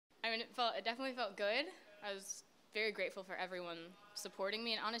It definitely felt good. I was very grateful for everyone supporting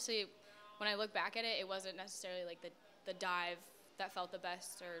me, and honestly, when I look back at it, it wasn't necessarily like the dive that felt the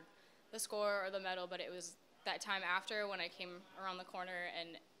best or the score or the medal, but it was that time after when I came around the corner,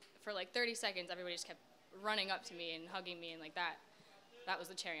 and for like 30 seconds everybody just kept running up to me and hugging me, and like that was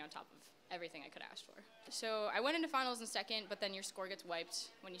the cherry on top of everything I could ask for. So I went into finals in second, but then your score gets wiped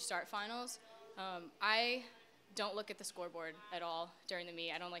when you start finals. I don't look at the scoreboard at all during the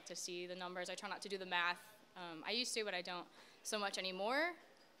meet. I don't like to see the numbers. I try not to do the math. I used to, but I don't so much anymore.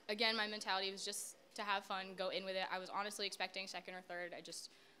 Again, my mentality was just to have fun, go in with it. I was honestly expecting second or third. I just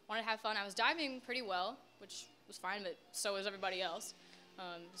wanted to have fun. I was diving pretty well, which was fine, but so was everybody else.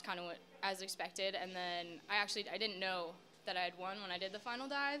 It was kind of what as expected. And then I didn't know that I had won when I did the final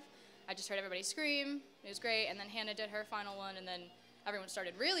dive. I just heard everybody scream. It was great. And then Hannah did her final one, and then everyone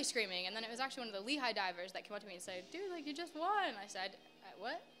started really screaming. And then it was actually one of the Lehigh divers that came up to me and said, "Dude, like, you just won." I said,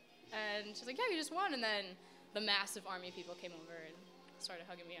 "What?" And she's like, "Yeah, you just won." And then the massive army of people came over and started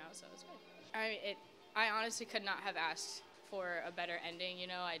hugging me out, so it was good. I honestly could not have asked for a better ending. You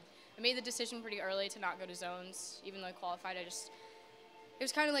know, I made the decision pretty early to not go to zones, even though I qualified. It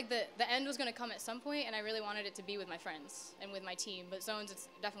was kind of like the end was going to come at some point, and I really wanted it to be with my friends and with my team. But zones, it's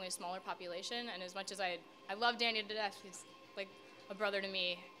definitely a smaller population, and as much as I love Danny to death, he's like a brother to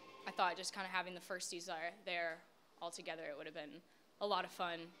me, I thought just kind of having the first season there all together, it would have been a lot of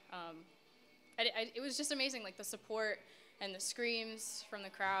fun. It was just amazing, like the support and the screams from the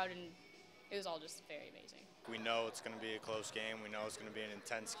crowd, and it was all just very amazing. We know it's going to be a close game. We know it's going to be an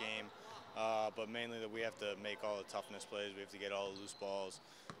intense game. But mainly that we have to make all the toughness plays. We have to get all the loose balls,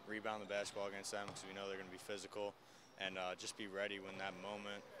 rebound the basketball against them because we know they're going to be physical, and just be ready when that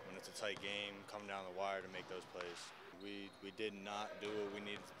moment, when it's a tight game, come down the wire to make those plays. We did not do what we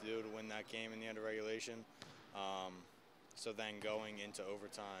needed to do to win that game in the end of regulation. So then going into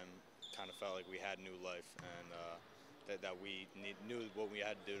overtime kind of felt like we had new life, and that we knew what we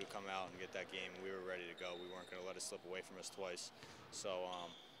had to do to come out and get that game. We were ready to go. We weren't going to let it slip away from us twice. So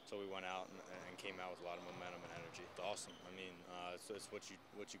we went out and came out with a lot of momentum and energy. It's awesome. I mean, it's what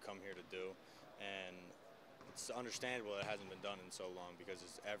you come here to do, and it's understandable it hasn't been done in so long because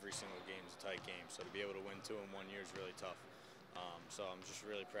every single game is a tight game. So to be able to win 2 in 1 year is really tough. So I'm just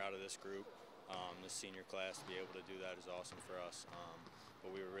really proud of this group, this senior class. To be able to do that is awesome for us.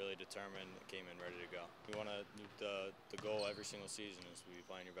 But we were really determined, came in ready to go. We want to, the goal every single season is to be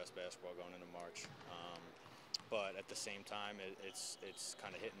playing your best basketball going into March. But at the same time, it's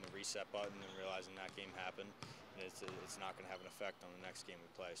kind of hitting the reset button and realizing that game happened. And it's not going to have an effect on the next game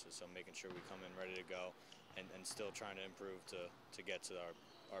we play. So making sure we come in ready to go and still trying to improve to get to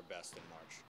our best in March.